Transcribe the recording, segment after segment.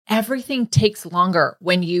everything takes longer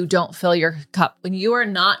when you don't fill your cup, when you are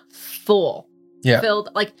not full, filled,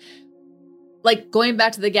 like going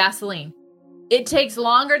back to the gasoline. It takes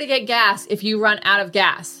longer to get gas if you run out of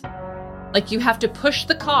gas. Like you have to push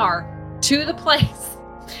the car to the place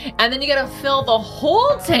and then you got to fill the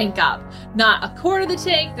whole tank up, not a quarter of the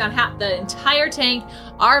tank, not half the entire tank.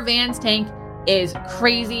 Our van's tank is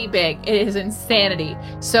crazy big. It is insanity.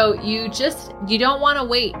 So you don't want to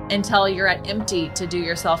wait until you're at empty to do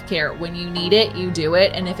your self-care. When you need it, you do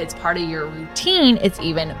it. And if it's part of your routine, it's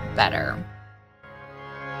even better.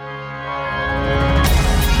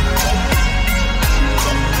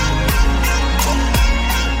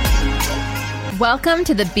 Welcome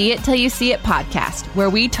to the Be It Till You See It podcast,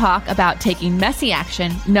 where we talk about taking messy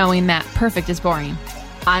action, knowing that perfect is boring.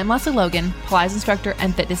 I'm Leslie Logan, Pilates instructor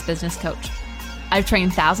and fitness business coach. I've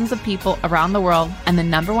trained thousands of people around the world, and the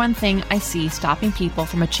number one thing I see stopping people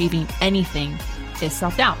from achieving anything is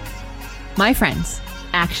self-doubt. My friends,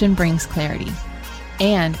 action brings clarity,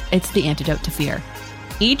 and it's the antidote to fear.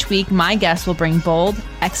 Each week, my guests will bring bold,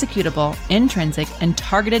 executable, intrinsic, and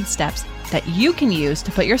targeted steps that you can use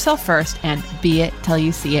to put yourself first and be it till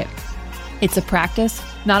you see it. It's a practice,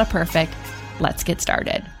 not a perfect. Let's get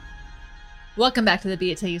started. Welcome back to the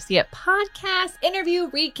Be It Till You See It podcast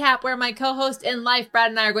interview recap, where my co-host in life,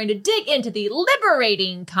 Brad, and I are going to dig into the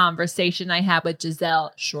liberating conversation I had with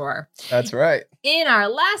Giselle Shore. That's right. In our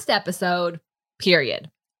last episode,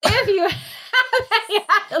 period. If you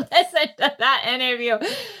haven't listened to that interview,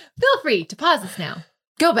 feel free to pause this now.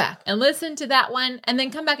 Go back and listen to that one and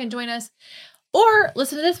then come back and join us. Or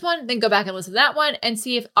listen to this one, then go back and listen to that one and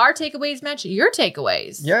see if our takeaways match your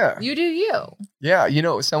takeaways. Yeah. You do you. Yeah. You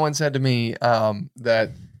know, someone said to me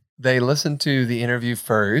that they listen to the interview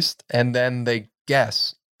first and then they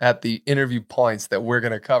guess at the interview points that we're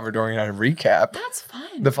going to cover during our recap. That's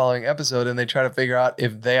fun. The following episode, and they try to figure out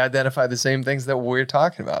if they identify the same things that we're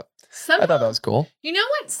talking about. Somehow, I thought that was cool. You know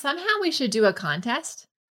what? Somehow we should do a contest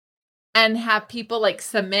and have people like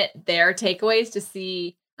submit their takeaways to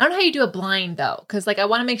see. I don't know how you do a blind though, because like I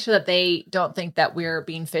want to make sure that they don't think that we're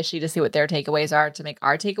being fishy to see what their takeaways are to make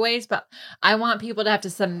our takeaways. But I want people to have to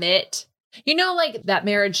submit, you know, like that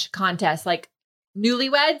marriage contest, like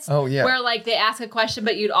newlyweds. Oh yeah. Where like they ask a question,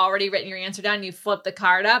 but you'd already written your answer down. And you flip the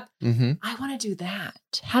card up. Mm-hmm. I want to do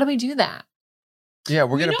that. How do we do that? Yeah,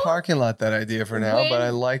 we're going to parking lot that idea for now, but I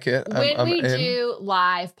like it. I'm we do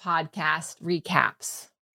live podcast recaps.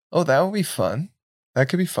 Oh, that would be fun. That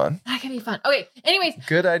could be fun. That could be fun. Okay. Anyways.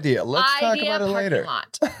 Good idea. Let's talk about it later.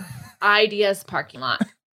 Lot. Ideas parking lot.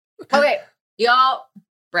 Okay. Y'all,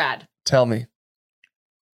 Brad. Tell me.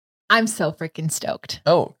 I'm so freaking stoked.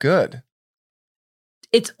 Oh, good.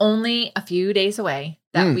 It's only a few days away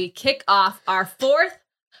that we kick off our fourth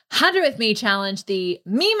 100 With Me challenge, the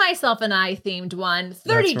Me, Myself, and I themed one.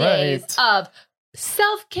 30 days of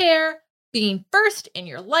self-care, being first in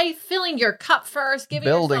your life, filling your cup first,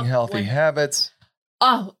 building healthy habits.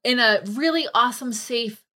 Oh, in a really awesome,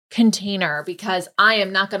 safe container, because I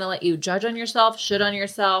am not going to let you judge on yourself, shit on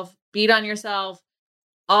yourself, beat on yourself,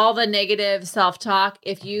 all the negative self-talk.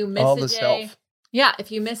 If you miss a day,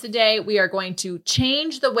 if you miss a day, we are going to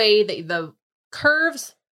change the way that the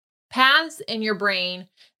paths in your brain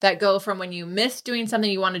that go from when you miss doing something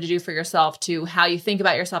you wanted to do for yourself to how you think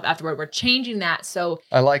about yourself afterward. We're changing that. So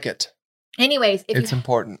I like it. Anyways, it's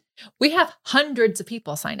important. We have hundreds of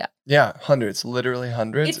people signed up. Yeah, hundreds, literally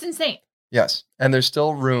hundreds. It's insane. Yes. And there's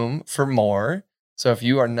still room for more. So if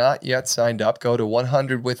you are not yet signed up, go to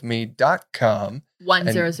 100withme.com.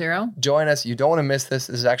 100. Join us. You don't want to miss this.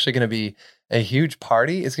 This is actually going to be a huge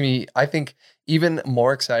party. It's going to be, I think, even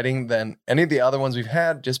more exciting than any of the other ones we've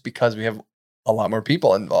had, just because we have a lot more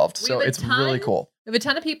people involved. So it's really cool. We have a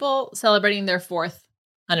ton of people celebrating their fourth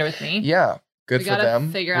 100 With Me. Yeah. Good for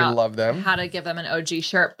them. We love them. How to give them an OG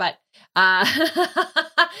shirt, but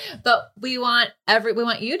but we want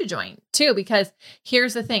you to join too, because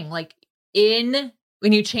here's the thing: like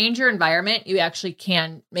when you change your environment, you actually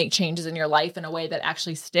can make changes in your life in a way that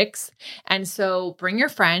actually sticks. And so bring your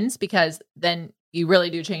friends, because then you really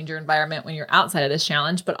do change your environment when you're outside of this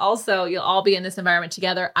challenge. But also, you'll all be in this environment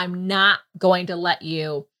together. I'm not going to let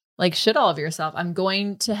you like shit all over yourself. I'm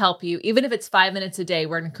going to help you. Even if it's 5 minutes a day,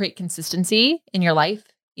 we're going to create consistency in your life,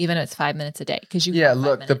 even if it's 5 minutes a day. Because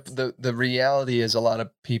look, the reality is a lot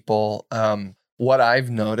of people, what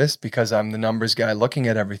I've noticed, because I'm the numbers guy looking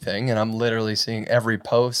at everything and I'm literally seeing every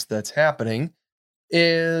post that's happening,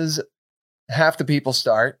 is half the people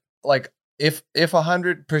start. Like if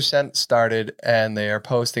 100% started and they are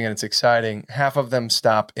posting and it's exciting, half of them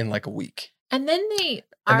stop in like a week. And then they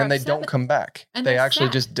don't come back. They actually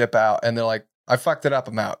just dip out and they're like, I fucked it up.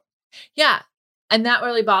 I'm out. Yeah. And that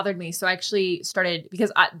really bothered me. So I actually started,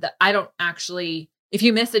 because I don't actually, if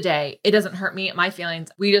you miss a day, it doesn't hurt me, my feelings.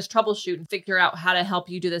 We just troubleshoot and figure out how to help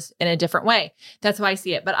you do this in a different way. That's how I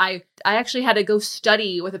see it. But I actually had to go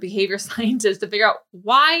study with a behavior scientist to figure out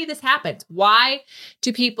why this happens. Why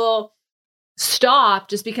do people stop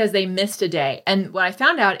just because they missed a day? And what I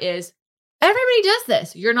found out is everybody does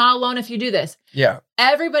this. You're not alone if you do this. Yeah.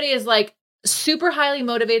 Everybody is like super highly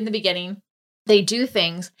motivated in the beginning. They do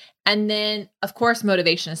things. And then, of course,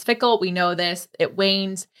 motivation is fickle. We know this. It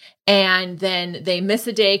wanes. And then they miss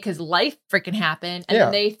a day because life freaking happened. And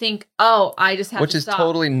then they think, oh, I just have to stop. Which is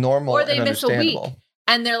totally normal or they and miss a week.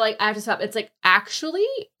 And they're like, I have to stop. It's like, actually,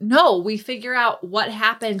 no, we figure out what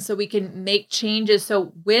happened so we can make changes.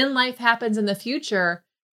 So when life happens in the future,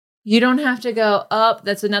 you don't have to go, oh,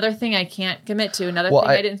 that's another thing I can't commit to. Another thing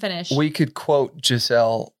I didn't finish. We could quote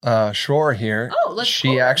Giselle Shore here. Oh, let's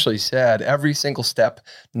She actually said, every single step,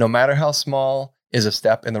 no matter how small, is a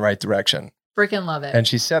step in the right direction. Freaking love it. And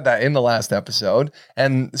she said that in the last episode.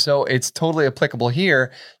 And so it's totally applicable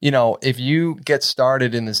here. You know, if you get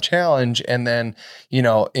started in this challenge and then, you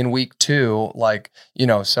know, in week 2, like, you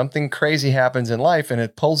know, something crazy happens in life and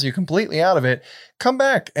it pulls you completely out of it, come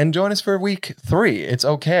back and join us for week 3. It's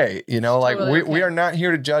okay. You know, like totally we are not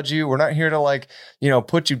here to judge you. We're not here to like, you know,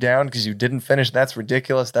 put you down because you didn't finish. That's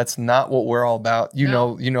ridiculous. That's not what we're all about. You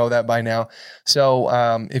know that by now. So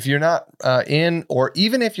if you're not in, or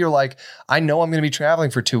even if you're like, I know I'm going to be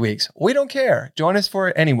traveling for 2 weeks, we don't care. Join us for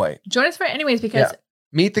it anyway. Join us for it anyways, because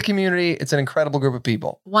meet the community. It's an incredible group of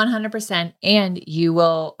people. 100%. And you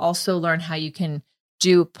will also learn how you can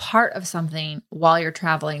do part of something while you're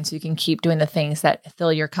traveling so you can keep doing the things that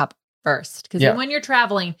fill your cup first. Because then when you're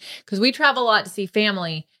traveling, because we travel a lot to see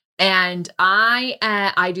family, and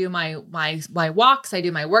I do my walks, I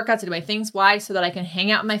do my workouts, I do my things. Why? So that I can hang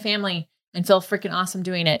out with my family and feel freaking awesome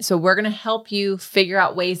doing it. So we're going to help you figure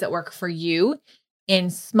out ways that work for you in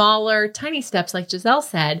smaller, tiny steps, like Giselle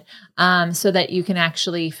said, so that you can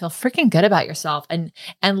actually feel freaking good about yourself and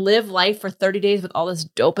live life for 30 days with all this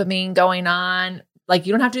dopamine going on. Like,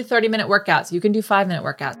 you don't have to do 30-minute workouts. You can do 5-minute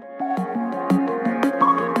workouts.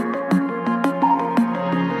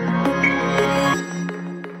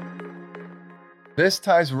 This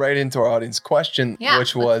ties right into our audience question,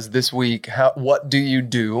 which was this week, what do you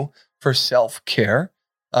do for self-care?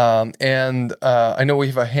 And I know we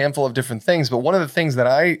have a handful of different things, but one of the things that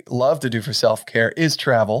I love to do for self-care is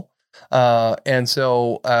travel. And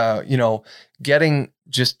so, you know,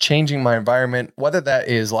 changing my environment, whether that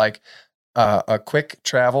is like a quick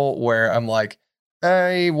travel where I'm like,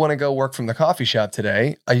 I want to go work from the coffee shop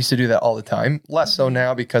today. I used to do that all the time, less so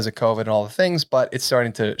now because of COVID and all the things, but it's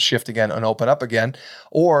starting to shift again and open up again.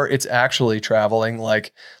 Or it's actually traveling,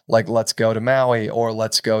 like let's go to Maui, or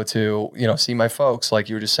let's go to, you know, see my folks, like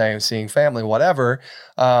you were just saying, seeing family, whatever.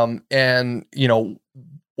 And you know,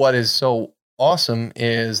 what is so awesome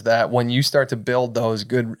is that when you start to build those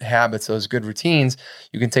good habits, those good routines,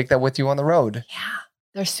 you can take that with you on the road. Yeah,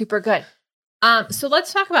 they're super good. So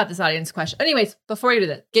let's talk about this audience question. Anyways, before you do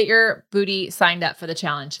that, get your booty signed up for the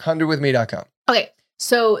challenge. 100withme.com. Okay.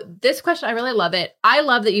 So this question, I really love it. I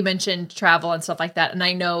love that you mentioned travel and stuff like that. And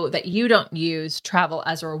I know that you don't use travel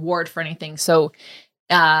as a reward for anything. So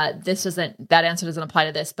that answer doesn't apply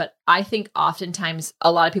to this, but I think oftentimes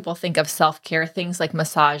a lot of people think of self-care things like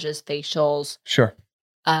massages, facials. Sure.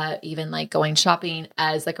 Even like going shopping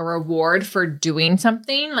as like a reward for doing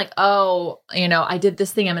something, like, oh, you know, I did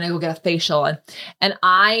this thing, I'm going to go get a facial. And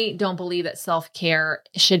I don't believe that self-care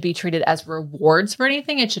should be treated as rewards for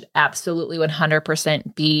anything. It should absolutely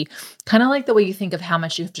 100% be kind of like the way you think of how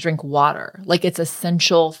much you have to drink water. Like, it's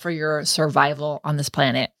essential for your survival on this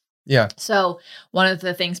planet. Yeah. So one of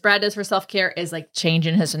the things Brad does for self-care is like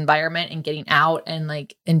changing his environment and getting out and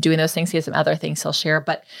doing those things. He has some other things he'll share,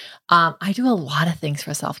 but I do a lot of things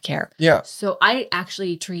for self-care. Yeah. So I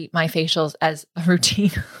actually treat my facials as a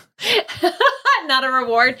routine, not a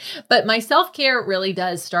reward, but my self-care really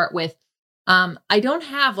does start with, I don't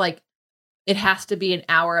have like, it has to be an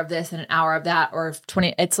hour of this and an hour of that, or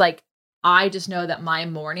 20. It's like, I just know that my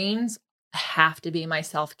mornings have to be my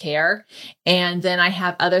self-care. And then I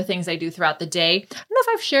have other things I do throughout the day. I don't know if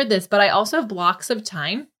I've shared this, but I also have blocks of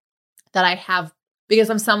time that I have, because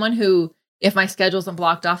I'm someone who, if my schedule isn't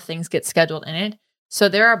blocked off, things get scheduled in it. So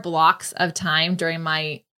there are blocks of time during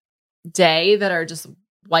my day that are just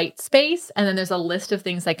white space. And then there's a list of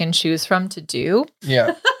things I can choose from to do.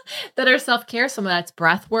 Yeah. That are self-care. Some of that's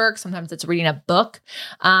breath work. Sometimes it's reading a book.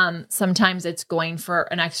 Sometimes it's going for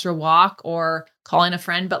an extra walk or calling a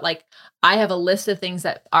friend. But like, I have a list of things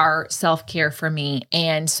that are self-care for me.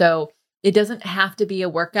 And so it doesn't have to be a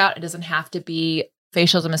workout. It doesn't have to be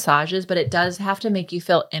facials and massages, but it does have to make you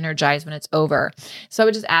feel energized when it's over. So I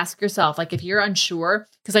would just ask yourself, like, if you're unsure,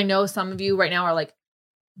 because I know some of you right now are like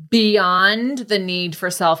beyond the need for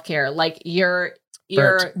self-care, like you're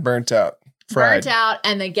burnt out. Fried. Burnt out,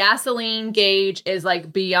 and the gasoline gauge is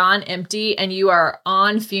like beyond empty, and you are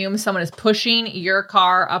on fumes. Someone is pushing your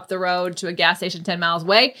car up the road to a gas station 10 miles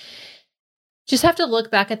away. Just have to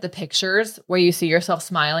look back at the pictures where you see yourself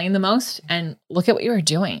smiling the most and look at what you were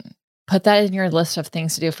doing. Put that in your list of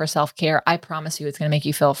things to do for self-care. I promise you it's going to make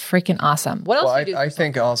you feel freaking awesome. What else do you do? I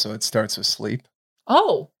think also it starts with sleep.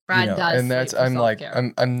 Oh, Brad does. And that's, I'm like,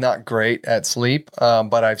 I'm not great at sleep,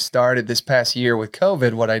 but I've started this past year with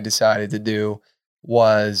COVID. What I decided to do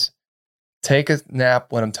was take a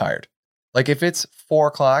nap when I'm tired. Like if it's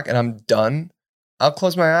 4:00 and I'm done, I'll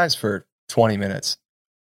close my eyes for 20 minutes.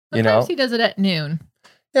 Sometimes he does it at noon.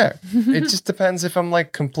 Yeah. It just depends if I'm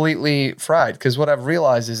like completely fried. Cause what I've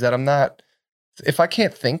realized is that if I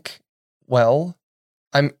can't think well,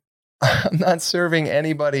 I'm not serving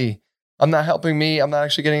anybody. I'm not helping me. I'm not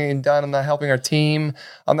actually getting anything done. I'm not helping our team.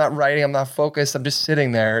 I'm not writing. I'm not focused. I'm just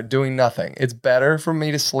sitting there doing nothing. It's better for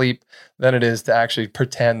me to sleep than it is to actually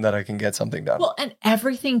pretend that I can get something done. Well, and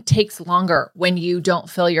everything takes longer when you don't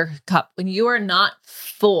fill your cup, when you are not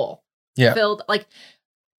full, filled,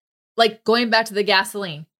 like going back to the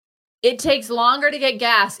gasoline. It takes longer to get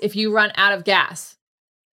gas if you run out of gas.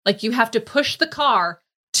 Like you have to push the car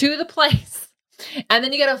to the place. And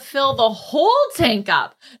then you got to fill the whole tank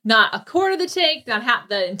up, not a quarter of the tank, not half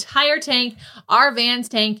the entire tank. Our van's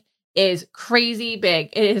tank is crazy big.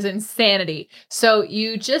 It is insanity. So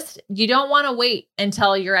you don't want to wait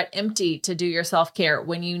until you're at empty to do your self-care.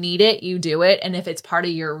 When you need it, you do it. And if it's part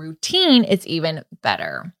of your routine, it's even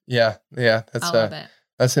better. Yeah.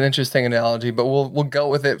 That's an interesting analogy, but we'll go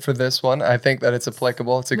with it for this one. I think that it's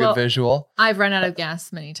applicable. It's a good visual. I've run out of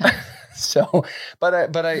gas many times. So, but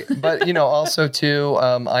also too,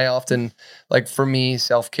 I often, like for me,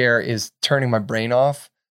 self-care is turning my brain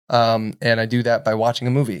off. And I do that by watching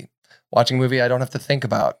a movie. Watching a movie I don't have to think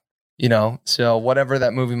about, so whatever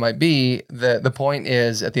that movie might be, the point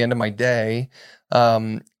is at the end of my day,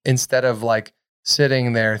 instead of like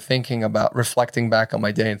sitting there thinking about reflecting back on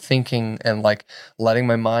my day and thinking and like letting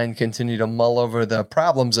my mind continue to mull over the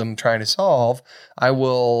problems I'm trying to solve, I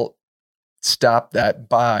will stop that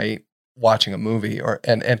by watching a movie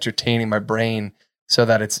and entertaining my brain so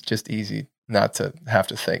that it's just easy not to have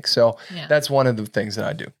to think. So that's one of the things that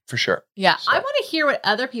I do for sure. Yeah. So. I want to hear what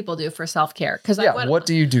other people do for self-care. What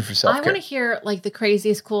do you do for self-care? I want to hear like the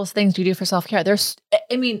craziest, coolest things you do for self-care.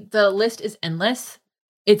 The list is endless.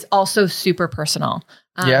 It's also super personal.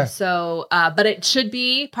 So, but it should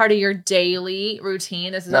be part of your daily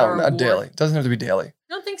routine. This is not daily. It doesn't have to be daily.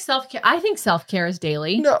 I don't think self-care. I think self-care is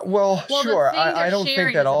daily. No, well sure. I don't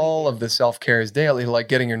think that all of the self-care is daily. Like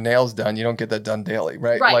getting your nails done, you don't get that done daily,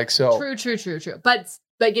 right? Right. Like so. True. But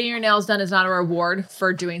getting your nails done is not a reward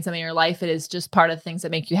for doing something in your life. It is just part of the things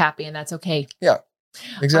that make you happy, and that's okay. Yeah.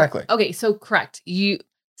 Exactly. Okay, so correct.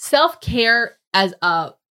 Self-care as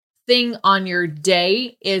a thing on your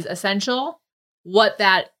day is essential. What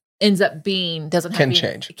that ends up being can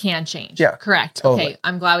change. It can change. Yeah. Correct. Totally. Okay.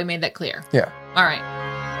 I'm glad we made that clear. Yeah. All right.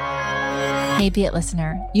 Hey, Be It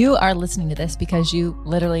listener, you are listening to this because you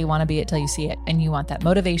literally want to be it till you see it. And you want that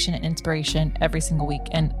motivation and inspiration every single week.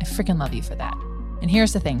 And I freaking love you for that. And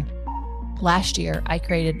here's the thing. Last year, I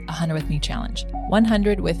created a 100 with me challenge.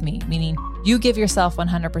 100 with me, meaning you give yourself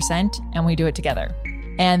 100% and we do it together.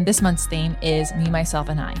 And this month's theme is me, myself,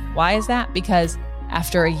 and I. Why is that? Because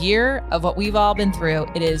after a year of what we've all been through,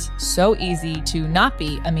 it is so easy to not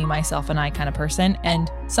be a me, myself, and I kind of person. And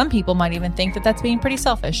some people might even think that that's being pretty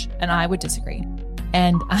selfish. And I would disagree.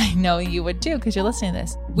 And I know you would too, because you're listening to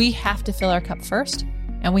this. We have to fill our cup first,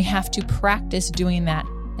 and we have to practice doing that.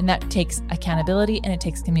 And that takes accountability and it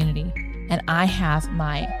takes community. And I have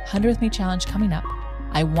my 100 with me challenge coming up.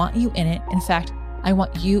 I want you in it. In fact, I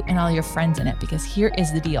want you and all your friends in it, because here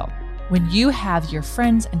is the deal. When you have your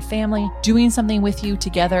friends and family doing something with you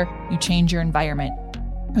together, you change your environment.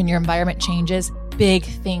 When your environment changes, big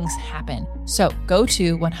things happen. So go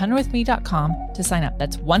to 100withme.com to sign up.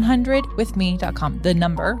 That's 100withme.com, the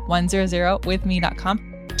number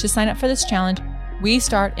 100withme.com to sign up for this challenge. We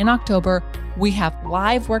start in October. We have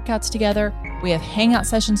live workouts together. We have hangout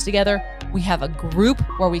sessions together. We have a group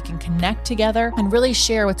where we can connect together and really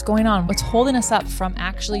share what's going on, what's holding us up from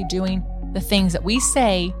actually doing the things that we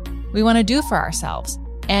say we want to do for ourselves.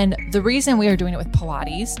 And the reason we are doing it with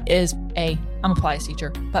Pilates is A, I'm a Pilates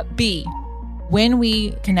teacher, but B, when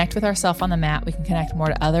we connect with ourselves on the mat, we can connect more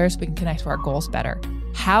to others. We can connect to our goals better.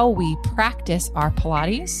 How we practice our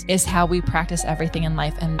Pilates is how we practice everything in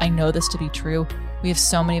life. And I know this to be true. We have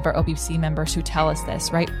so many of our OPC members who tell us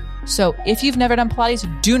this, right? So if you've never done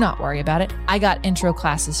Pilates, do not worry about it. I got intro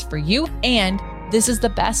classes for you, and this is the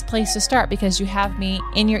best place to start because you have me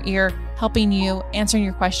in your ear, helping you, answering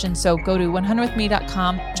your questions. So go to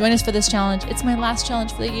 100withme.com, join us for this challenge. It's my last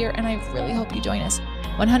challenge for the year, and I really hope you join us.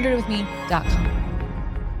 100withme.com.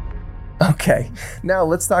 Okay, now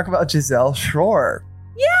let's talk about Giselle Schroer.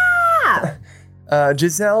 Yeah!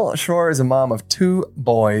 Giselle Schroer is a mom of 2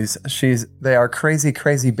 boys. They are crazy,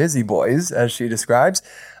 crazy busy boys, as she describes.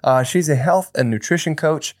 She's a health and nutrition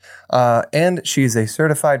coach, and she's a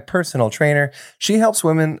certified personal trainer. She helps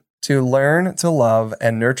women to learn to love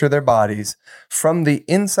and nurture their bodies from the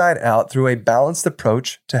inside out through a balanced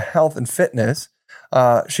approach to health and fitness.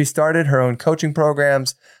 She started her own coaching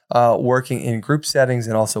programs, working in group settings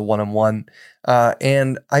and also one-on-one.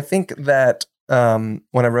 And I think that when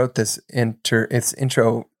I wrote this this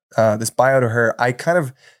bio to her, I kind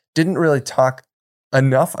of didn't really talk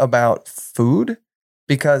enough about food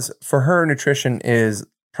because for her, nutrition is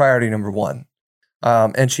priority number 1.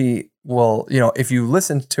 And she will, if you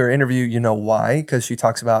listen to her interview, you know why, because she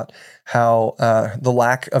talks about how the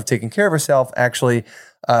lack of taking care of herself actually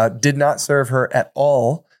did not serve her at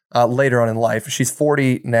all later on in life. She's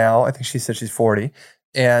 40 now. I think she said she's 40.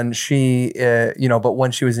 And she, but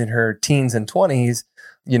when she was in her teens and 20s,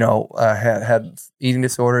 had eating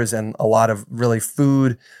disorders and a lot of really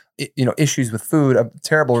food, issues with food, a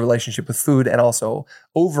terrible relationship with food, and also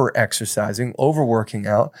over exercising, over working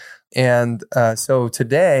out. And so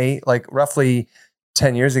today, like roughly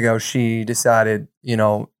 10 years ago, she decided,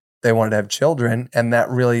 they wanted to have children, and that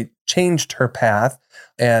really changed her path.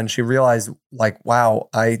 And she realized, like, wow,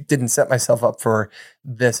 I didn't set myself up for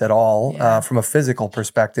this at all from a physical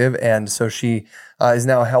perspective. And so she is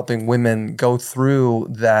now helping women go through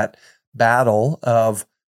that battle of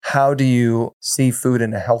how do you see food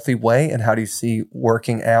in a healthy way and how do you see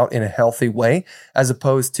working out in a healthy way, as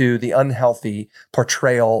opposed to the unhealthy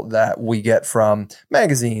portrayal that we get from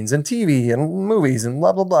magazines and TV and movies and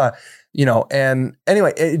blah, blah, blah. And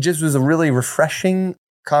anyway, it just was a really refreshing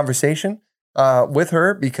conversation with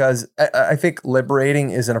her because I think liberating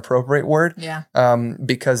is an appropriate word. Yeah.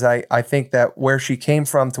 Because I think that where she came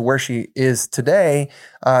from to where she is today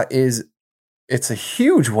it's a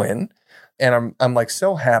huge win. And I'm like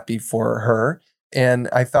so happy for her. And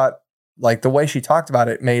I thought like the way she talked about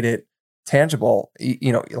it made it tangible,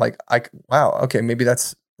 wow, okay, maybe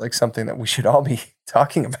that's like something that we should all be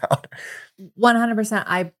talking about.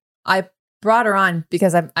 100%. I brought her on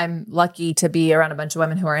because I'm lucky to be around a bunch of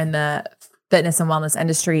women who are in the fitness and wellness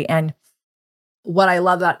industry. And what I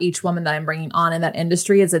love about each woman that I'm bringing on in that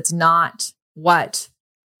industry is it's not what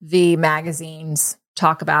the magazines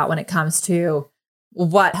talk about when it comes to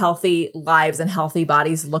what healthy lives and healthy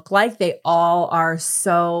bodies look like. They all are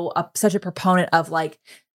such a proponent of like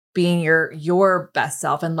being your best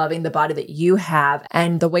self and loving the body that you have.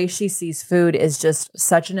 And the way she sees food is just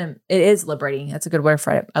it is liberating. That's a good word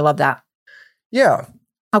for it. I love that. Yeah.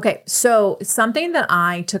 Okay. So something that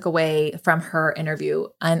I took away from her interview,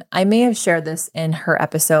 and I may have shared this in her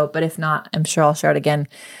episode, but if not, I'm sure I'll share it again.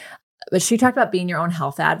 But she talked about being your own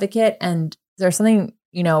health advocate. And there's something,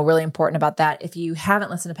 really important about that. If you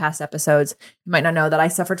haven't listened to past episodes, you might not know that I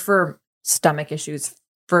suffered from stomach issues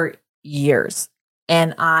for years.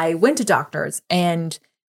 And I went to doctors and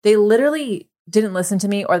they literally didn't listen to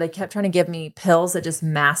me, or they kept trying to give me pills that just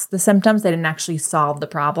masked the symptoms. They didn't actually solve the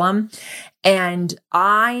problem. And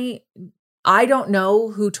I don't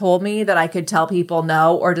know who told me that I could tell people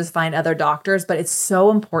no or just find other doctors, but it's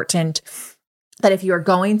so important that if you are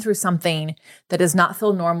going through something that does not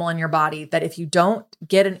feel normal in your body, that if you don't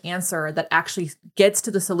get an answer that actually gets to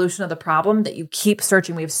the solution of the problem, that you keep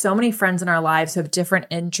searching. We have so many friends in our lives who have different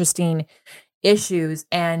interesting issues,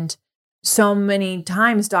 and so many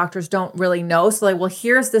times doctors don't really know. So like, well,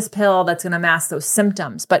 here's this pill that's going to mask those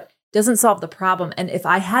symptoms, but doesn't solve the problem. And if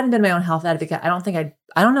I hadn't been my own health advocate, I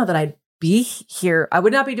don't know that I'd be here. I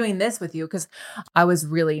would not be doing this with you because I was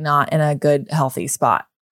really not in a good, healthy spot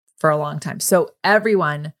for a long time. So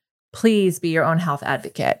everyone, please be your own health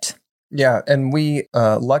advocate. Yeah. And we,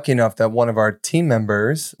 lucky enough that one of our team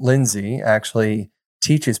members, Lindsay, actually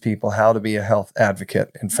teaches people how to be a health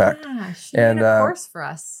advocate, in fact. She made a course for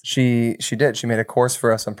us. She did. She made a course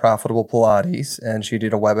for us on profitable Pilates, and she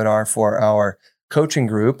did a webinar for our coaching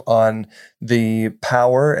group on the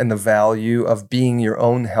power and the value of being your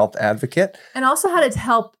own health advocate. And also how to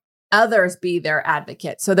help others be their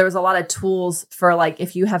advocate. So there was a lot of tools for like,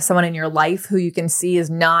 if you have someone in your life who you can see is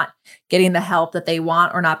not getting the help that they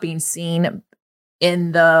want or not being seen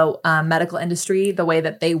in the medical industry the way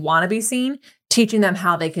that they want to be seen, teaching them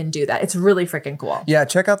how they can do that. It's really freaking cool. Yeah,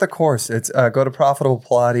 check out the course. It's go to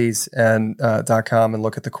profitablepilates.com and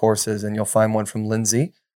look at the courses, and you'll find one from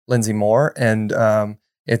Lindsay Moore, and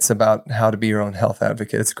it's about how to be your own health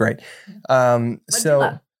advocate. It's great. So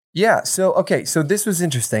this was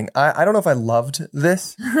interesting. I don't know if I loved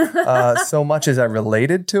this so much as I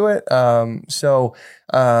related to it.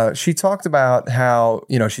 She talked about how,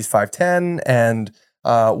 she's 5'10" and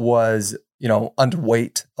was,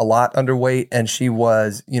 underweight, a lot underweight. And she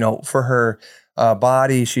was, for her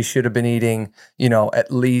body, she should have been eating,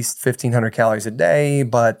 at least 1,500 calories a day,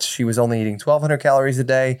 but she was only eating 1,200 calories a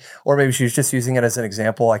day. Or maybe she was just using it as an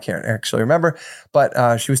example. I can't actually remember.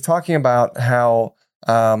 But she was talking about how,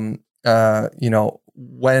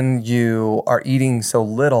 when you are eating so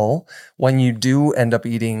little, when you do end up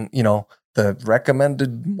eating, the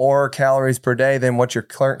recommended more calories per day than what you're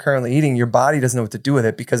currently eating, your body doesn't know what to do with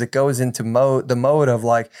it because it goes into the mode of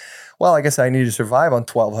like, well, I guess I need to survive on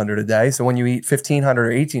 1,200 a day. So when you eat 1,500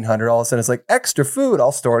 or 1,800, all of a sudden it's like extra food,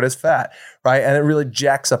 I'll store it as fat, right? And it really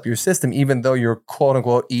jacks up your system, even though you're quote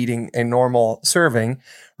unquote eating a normal serving,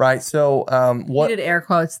 right? So you did air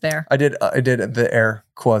quotes there. I did the air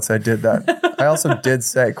quotes. I did that. I also did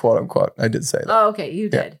say quote unquote. I did say that. Oh, okay, you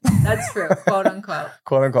did. Yeah. That's true. Quote unquote.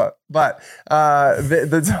 Quote unquote. But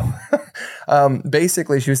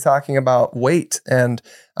basically, she was talking about weight and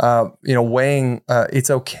weighing.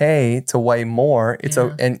 It's okay to weigh more. It's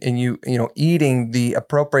and you eating the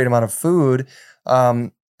appropriate amount of food.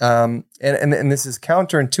 And this is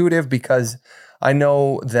counterintuitive because I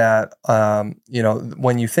know that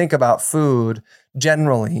when you think about food,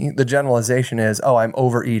 generally the generalization is, oh, I'm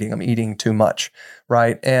overeating. I'm eating too much,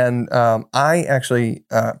 right? And I actually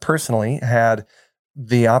personally had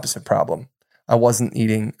the opposite problem. I wasn't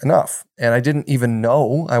eating enough, and I didn't even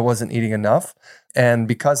know I wasn't eating enough. And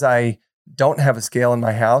because I don't have a scale in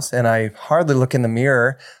my house and I hardly look in the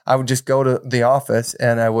mirror, I would just go to the office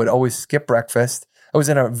and I would always skip breakfast. I was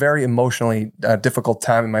in a very emotionally difficult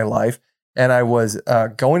time in my life. And I was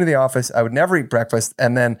going to the office. I would never eat breakfast.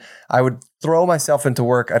 And then I would throw myself into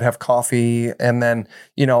work. I'd have coffee. And then,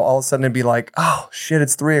 all of a sudden it'd be like, oh, shit,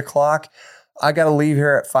 it's 3:00. I got to leave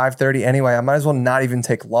here at 5:30 anyway. I might as well not even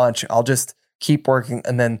take lunch. I'll just keep working.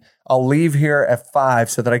 And then I'll leave here at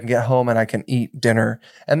 5 so that I can get home and I can eat dinner.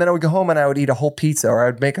 And then I would go home and I would eat a whole pizza or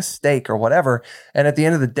I would make a steak or whatever. And at the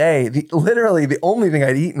end of the day, literally the only thing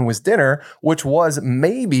I'd eaten was dinner, which was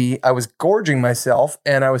maybe I was gorging myself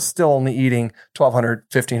and I was still only eating 1,200,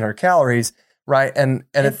 1,500 calories. Right. And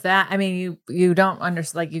if that, I mean, you don't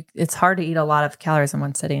understand, like it's hard to eat a lot of calories in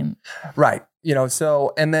one sitting. Right.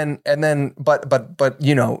 So, and then, but,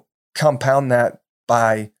 compound that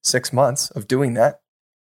by 6 months of doing that,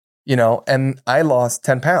 and I lost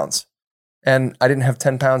 10 pounds and I didn't have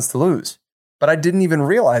 10 pounds to lose, but I didn't even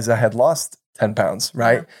realize I had lost 10 pounds.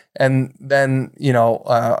 Right. Yeah. And then,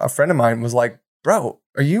 a friend of mine was like, bro,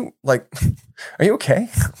 are you okay?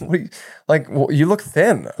 You look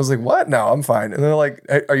thin. I was like, what? No, I'm fine. And they're like,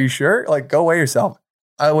 are you sure? Like, go weigh yourself.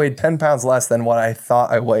 I weighed 10 pounds less than what I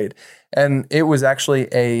thought I weighed. And it was actually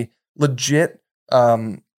a legit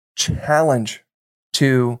challenge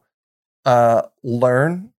to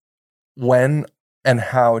learn when and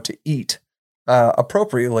how to eat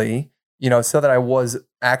appropriately, so that I was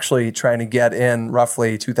actually trying to get in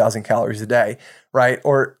roughly 2,000 calories a day, right?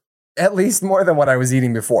 Or at least more than what I was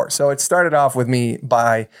eating before. So it started off with me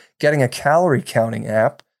by getting a calorie counting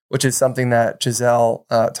app, which is something that Giselle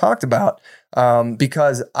talked about,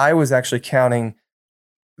 because I was actually counting.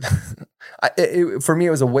 For me,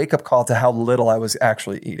 it was a wake-up call to how little I was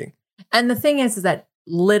actually eating. And the thing is that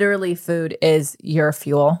literally food is your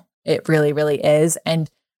fuel. It really, really is. And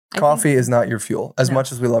coffee is not your fuel as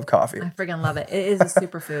much as we love coffee. I freaking love it. It is a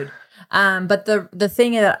superfood. But the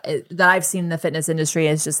thing that I've seen in the fitness industry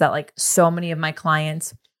is just that like so many of my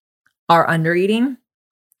clients are under eating.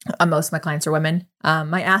 Most of my clients are women.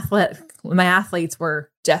 My athletes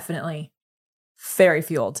were definitely very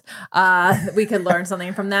fueled. We could learn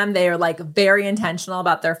something from them. They are like very intentional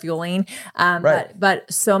about their fueling. Right.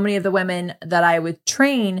 But so many of the women that I would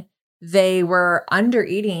train, they were under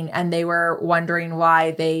eating and they were wondering why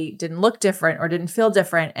they didn't look different or didn't feel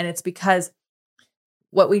different. And it's because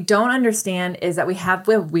what we don't understand is that we have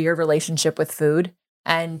a weird relationship with food.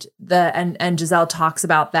 And Giselle talks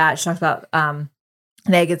about that. She talks about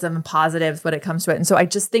negatives and positives when it comes to it. And so I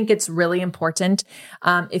just think it's really important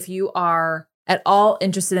if you are at all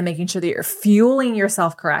interested in making sure that you're fueling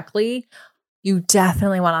yourself correctly, you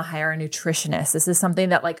definitely want to hire a nutritionist. This is something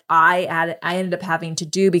that like I ended up having to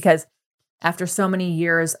do because after so many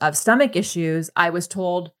years of stomach issues, I was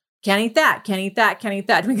told can't eat that, can't eat that, can't eat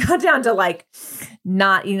that. We got down to like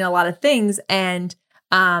not eating a lot of things. And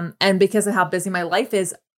because of how busy my life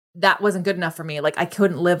is, that wasn't good enough for me. Like I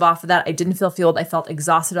couldn't live off of that. I didn't feel fueled. I felt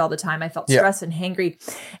exhausted all the time. I felt stressed and hangry.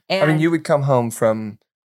 And I mean, you would come home from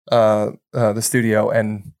the studio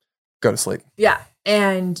and go to sleep. Yeah.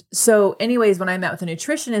 And so anyways, when I met with a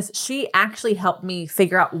nutritionist, she actually helped me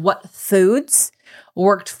figure out what foods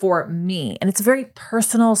worked for me. And it's a very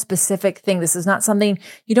personal, specific thing. This is not something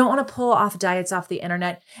you don't want to pull off diets off the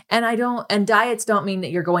internet. And diets don't mean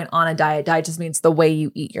that you're going on a diet. Diet just means the way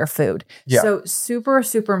you eat your food. Yeah. So super,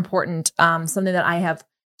 super important. Something that I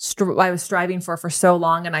was striving for so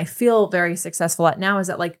long, and I feel very successful at now, is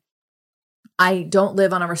that like, I don't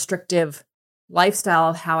live on a restrictive lifestyle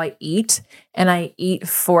of how I eat, and I eat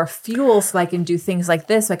for fuel so I can do things like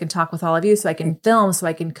this, so I can talk with all of you, so I can film, so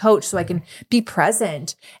I can coach, so I can be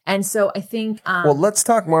present. And so I think well, let's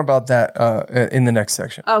talk more about that in the next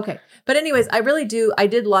section. Okay. But anyways, I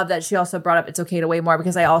did love that she also brought up it's okay to weigh more,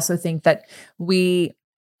 because I also think that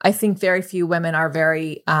I think very few women are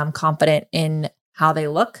very confident in how they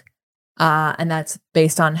look. And that's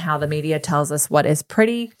based on how the media tells us what is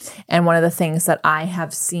pretty. And one of the things that I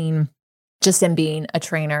have seen just in being a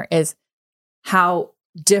trainer is how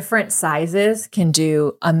different sizes can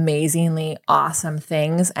do amazingly awesome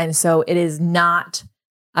things. And so it is not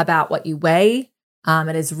about what you weigh.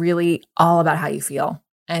 It is really all about how you feel.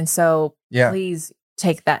 And so please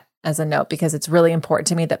take that as a note, because it's really important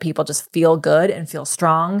to me that people just feel good and feel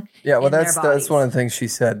strong. Yeah. Well, that's one of the things she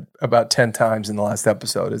said about 10 times in the last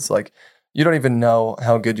episode. It's like, you don't even know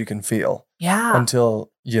how good you can feel until,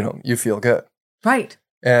 you feel good. Right.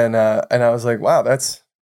 And I was like, wow, isn't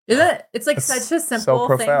it? It's like such a simple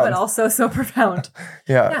thing, but also so profound.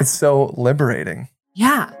 Yeah, it's so liberating.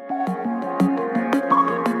 Yeah.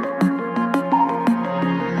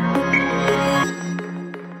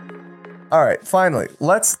 All right, finally,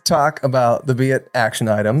 let's talk about the Be It action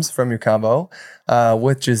items from your combo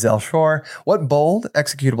with Giselle Shore. What bold,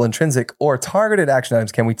 executable, intrinsic, or targeted action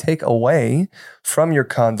items can we take away from your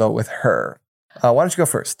convo with her? Why don't you go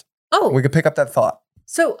first? Oh. We could pick up that thought.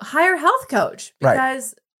 So hire a health coach,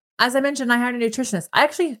 because as I mentioned, I hired a nutritionist. I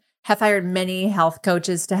actually have hired many health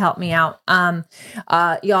coaches to help me out.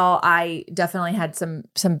 Y'all, I definitely had some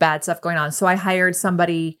bad stuff going on. So I hired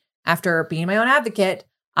somebody after being my own advocate.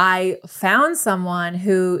 I found someone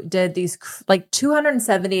who did these like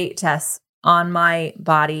 278 tests on my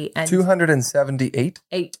body, and 278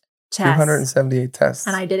 tests. 278 tests.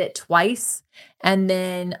 And I did it twice. And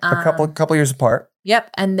then a couple years apart.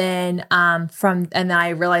 Yep. And then then I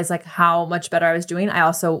realized like how much better I was doing. I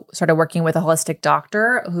also started working with a holistic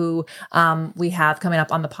doctor who we have coming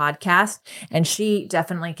up on the podcast, and she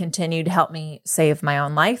definitely continued to help me save my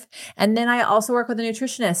own life. And then I also work with a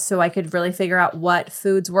nutritionist, so I could really figure out what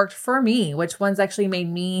foods worked for me, which ones actually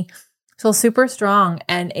made me feel super strong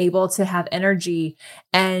and able to have energy.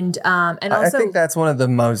 And also, I think that's one of the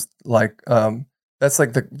most like that's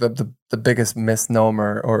like the biggest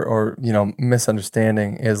misnomer or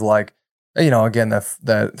misunderstanding is like, again,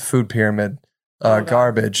 that food pyramid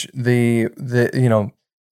garbage.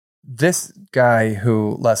 This guy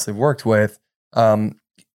who Leslie worked with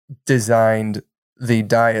designed the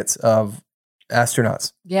diets of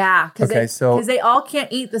astronauts. Yeah. Because they all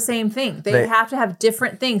can't eat the same thing. They have to have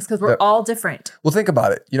different things, because we're all different. Well, think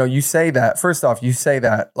about it. You say that, first off,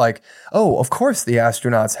 like, oh, of course the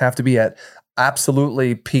astronauts have to be at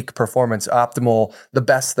absolutely peak performance, optimal, the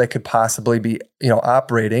best they could possibly be,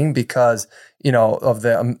 operating, because, of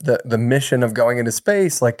the mission of going into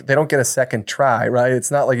space. Like, they don't get a second try, right?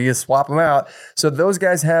 It's not like you just swap them out. So those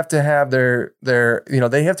guys have to have their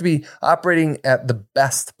they have to be operating at the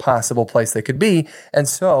best possible place they could be. And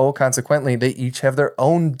so consequently, they each have their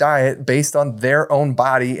own diet based on their own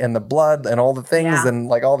body and the blood and all the things and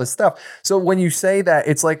like all this stuff. So when you say that,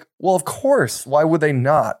 it's like, well, of course, why would they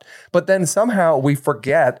not? But then somehow we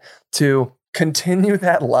forget to continue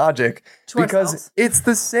that logic because it's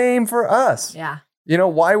the same for us. Yeah.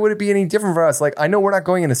 Why would it be any different for us? Like, I know we're not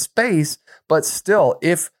going into space, but still,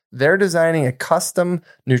 if they're designing a custom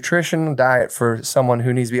nutrition diet for someone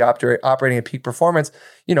who needs to be operating at peak performance,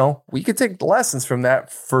 we could take lessons from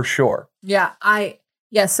that for sure. Yeah.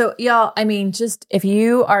 So y'all, I mean, just if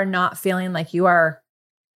you are not feeling like you are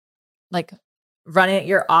like running at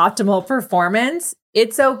your optimal performance,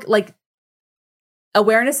 it's okay. Like,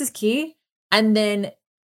 awareness is key. And then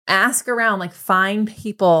ask around, like, find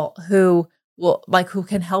people who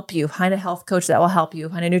can help you. Find a health coach that will help you.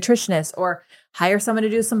 Find a nutritionist, or hire someone to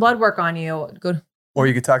do some blood work on you. Or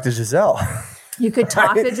you could talk to Giselle. You could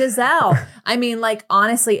talk to Giselle. I mean, like,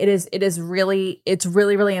 honestly, it's really,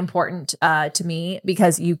 really important to me,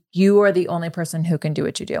 because you are the only person who can do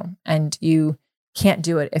what you do, and you can't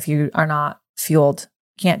do it if you are not fueled.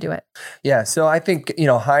 Can't do it. Yeah. So I think,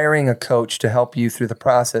 hiring a coach to help you through the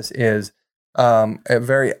process is a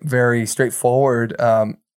very, very straightforward,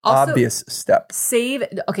 Also, obvious step.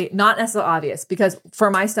 Not necessarily obvious, because for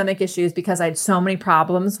my stomach issues, because I had so many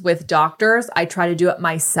problems with doctors, I try to do it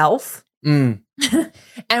myself. And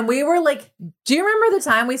we were like, do you remember the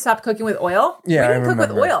time we stopped cooking with oil? Yeah, we didn't cook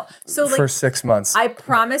with oil. So for 6 months. I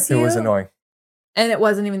promise you. It was annoying. And it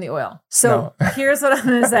wasn't even the oil. So here's what I'm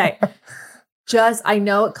going to say. I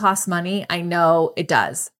know it costs money. I know it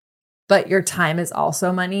does. But your time is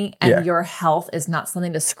also money, and your health is not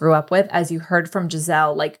something to screw up with. As you heard from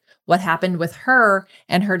Giselle, like, what happened with her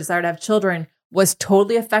and her desire to have children was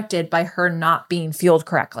totally affected by her not being fueled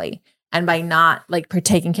correctly and by not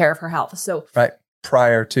taking care of her health. So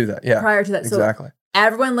prior to that. Yeah. Prior to that. Exactly. So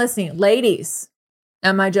everyone listening, ladies,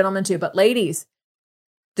 and my gentlemen too, but ladies,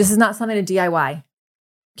 this is not something to DIY.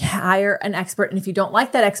 Hire an expert. And if you don't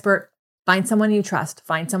like that expert, find someone you trust,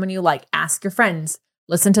 find someone you like, ask your friends.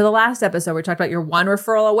 Listen to the last episode. We talked about you're one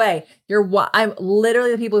referral away. I'm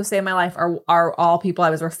literally, the people who stay in my life are all people I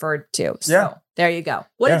was referred to. So there you go.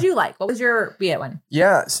 What did you like? What was your Be It one?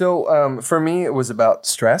 Yeah. So for me, it was about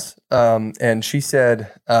stress. And she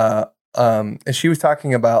said, she was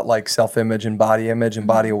talking about like self-image and body image and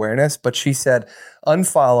body awareness, but she said,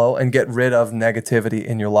 unfollow and get rid of negativity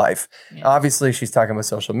in your life. Yeah. Obviously, she's talking about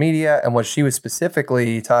social media, and what she was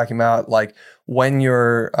specifically talking about, like when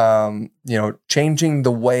you're, changing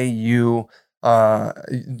the way you,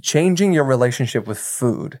 changing your relationship with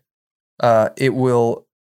food, it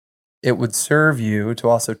would serve you to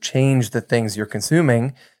also change the things you're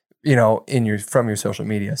consuming, from your social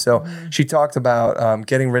media. So she talked about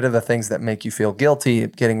getting rid of the things that make you feel guilty,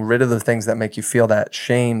 getting rid of the things that make you feel that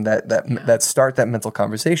shame, that start that mental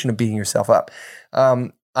conversation of beating yourself up.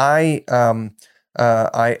 I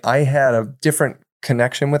had a different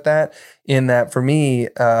connection with that, in that for me,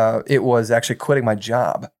 it was actually quitting my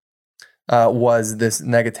job, was this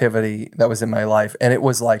negativity that was in my life. And it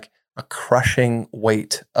was like a crushing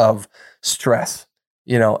weight of stress,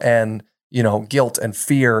 and guilt and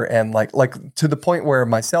fear, and like to the point where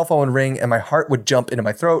my cell phone would ring and my heart would jump into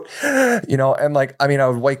my throat, and I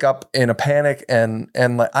would wake up in a panic, and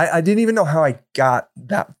like I didn't even know how I got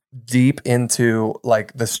that deep into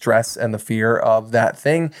like the stress and the fear of that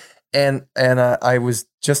thing. And I was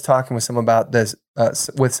just talking with someone about this,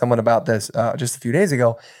 just a few days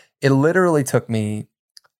ago. It literally took me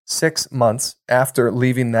 6 months after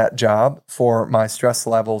leaving that job for my stress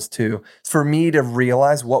levels for me to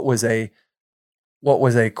realize what was a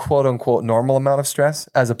quote unquote normal amount of stress,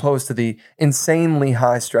 as opposed to the insanely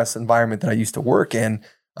high stress environment that I used to work in,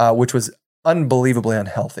 which was unbelievably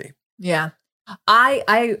unhealthy. Yeah.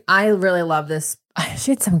 I really love this.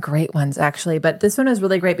 She had some great ones actually, but this one is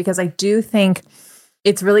really great because I do think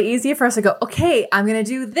it's really easy for us to go, okay, I'm going to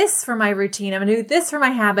do this for my routine. I'm going to do this for my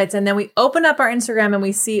habits. And then we open up our Instagram and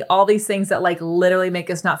we see all these things that like literally make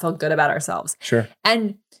us not feel good about ourselves. Sure.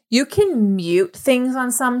 And you can mute things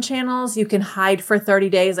on some channels. You can hide for 30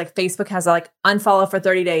 days. Like Facebook has like unfollow for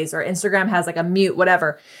 30 days or Instagram has like a mute,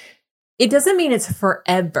 whatever. It doesn't mean it's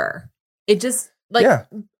forever. It just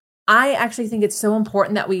I actually think it's so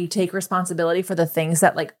important that we take responsibility for the things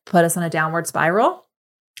that like put us on a downward spiral.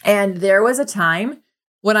 And there was a time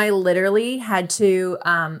when I literally had to,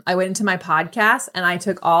 I went into my podcast and I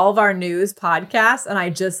took all of our news podcasts and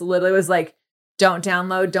I just literally was like, don't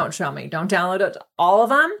download, don't show me, don't download all of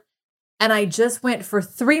them. And I just went for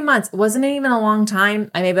 3 months. It wasn't even a long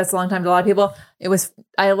time. Maybe that's a long time to a lot of people.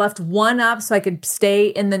 I left one up so I could stay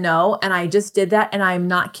in the know. And I just did that. And I'm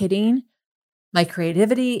not kidding. My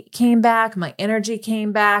creativity came back. My energy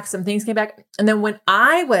came back. Some things came back. And then when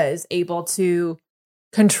I was able to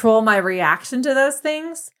control my reaction to those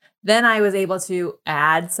things, then I was able to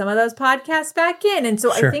add some of those podcasts back in. And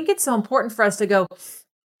so I think it's so important for us to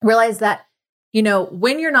realize that,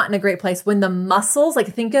 when you're not in a great place, when the muscles, like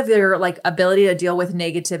think of your like ability to deal with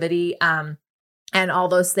negativity, and all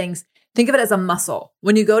those things, think of it as a muscle.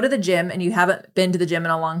 When you go to the gym and you haven't been to the gym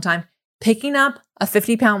in a long time, picking up a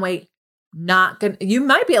 50-pound weight, you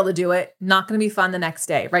might be able to do it, not going to be fun the next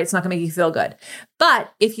day, right? It's not going to make you feel good.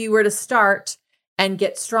 But if you were to start and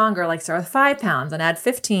get stronger, like start with 5 pounds and add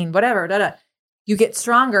 15, whatever, you get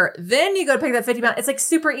stronger. Then you go to pick that 50 pounds. It's like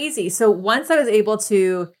super easy. So once I was able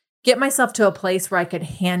to get myself to a place where I could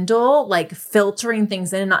handle like filtering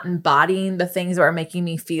things in and not embodying the things that are making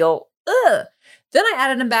me feel, Then I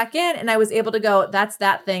added them back in and I was able to go, that's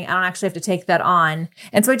that thing. I don't actually have to take that on.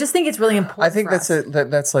 And so I just think it's really important. I think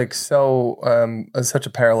that's like so such a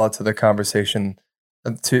parallel to the conversation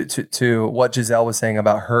to what Giselle was saying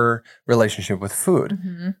about her relationship with food.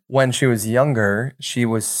 Mm-hmm. When she was younger, she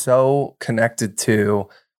was so connected to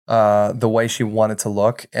the way she wanted to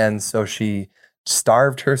look. And so she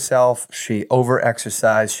starved herself. She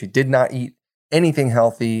over-exercised. She did not eat anything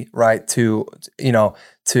healthy, right, to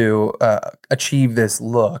achieve this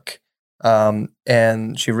look.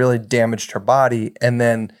 And she really damaged her body. And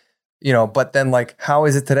then, but then like, how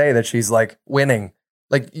is it today that she's like winning?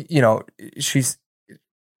 Like, she's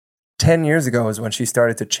 10 years ago is when she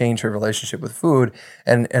started to change her relationship with food.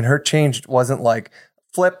 And her change wasn't like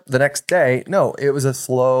flip the next day. No, it was a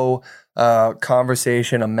slow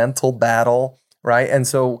conversation, a mental battle. Right. And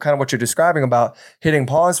so kind of what you're describing about hitting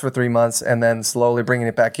pause for 3 months and then slowly bringing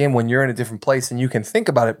it back in when you're in a different place and you can think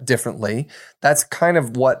about it differently. That's kind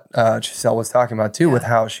of what Giselle was talking about too, with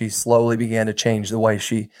how she slowly began to change the way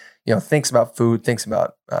she, thinks about food, thinks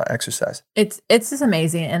about exercise. It's just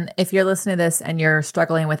amazing. And if you're listening to this and you're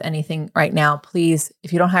struggling with anything right now, please,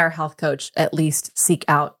 if you don't hire a health coach, at least seek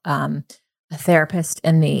out a therapist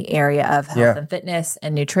in the area of health and fitness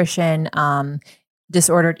and nutrition,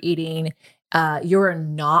 disordered eating. You're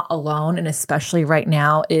not alone, and especially right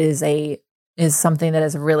now is something that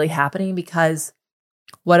is really happening, because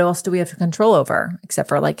what else do we have control over except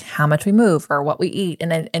for like how much we move or what we eat,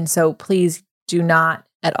 and so please do not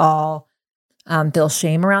at all feel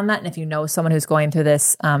shame around that. And if you know someone who's going through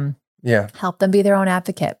this, help them be their own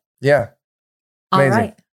advocate. Yeah. Amazing. All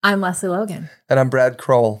right, I'm Leslie Logan, and I'm Brad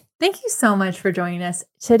Crowell. Thank you so much for joining us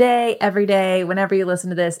today, every day, whenever you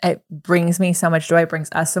listen to this. It brings me so much joy. It brings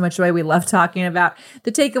us so much joy. We love talking about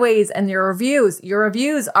the takeaways and your reviews. Your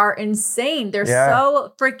reviews are insane. They're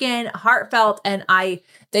so freaking heartfelt, and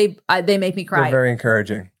they make me cry. They're very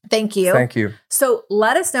encouraging. Thank you. Thank you. So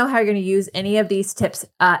let us know how you're going to use any of these tips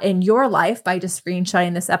in your life by just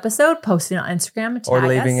screenshotting this episode, posting it on Instagram, or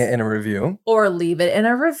leaving it in a review. Or leave it in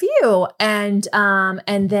a review, and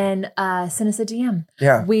then send us a DM.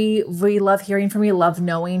 Yeah. We love hearing from you, love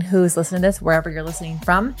knowing who's listening to this, wherever you're listening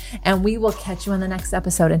from. And we will catch you on the next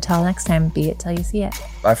episode. Until next time, be it till you see it.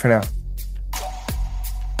 Bye for now.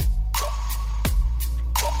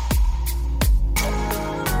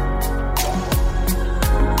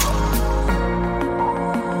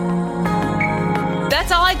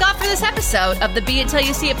 That's all I got for this episode of the Be It Till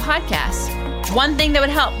You See It podcast. One thing that would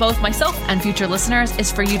help both myself and future listeners is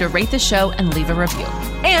for you to rate the show and leave a review.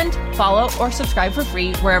 And follow or subscribe for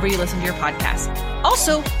free wherever you listen to your podcast.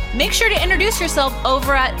 Also, make sure to introduce yourself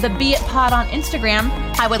over at the Be It Pod on Instagram.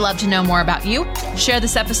 I would love to know more about you. Share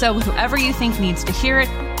this episode with whoever you think needs to hear it.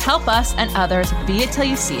 Help us and others be it till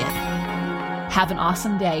you see it. Have an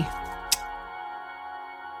awesome day.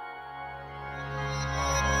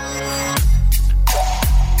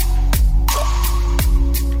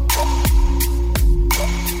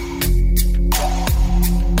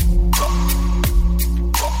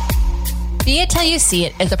 Be It Till You See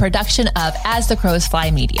It is a production of As the Crows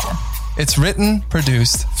Fly Media. It's written,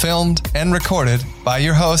 produced, filmed, and recorded by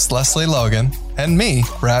your host, Leslie Logan, and me,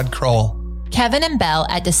 Brad Crowell. Kevin and Belle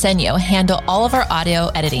at Desenio handle all of our audio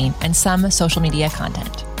editing and some social media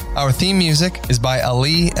content. Our theme music is by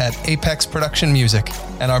Ali at Apex Production Music,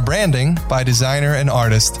 and our branding by designer and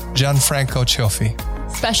artist Gianfranco Cioffi.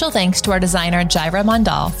 Special thanks to our designer, Jaira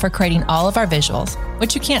Mondal, for creating all of our visuals,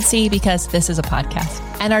 which you can't see because this is a podcast,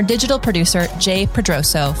 and our digital producer, Jay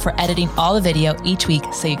Pedroso, for editing all the video each week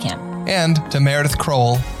so you can. And to Meredith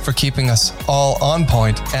Crowell for keeping us all on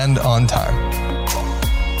point and on time.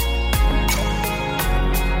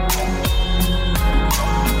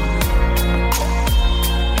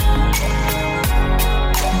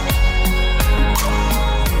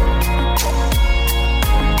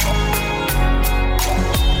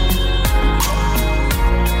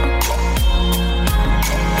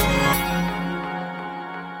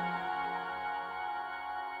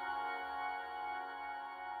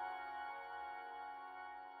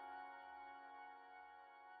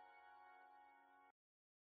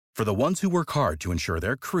 For the ones who work hard to ensure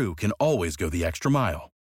their crew can always go the extra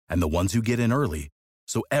mile, and the ones who get in early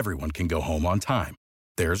so everyone can go home on time,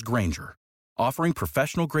 there's Grainger, offering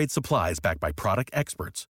professional-grade supplies backed by product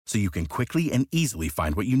experts so you can quickly and easily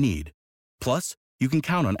find what you need. Plus, you can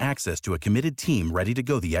count on access to a committed team ready to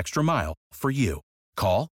go the extra mile for you.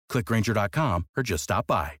 Call, click Grainger.com, or just stop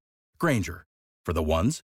by. Grainger, for the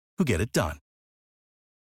ones who get it done.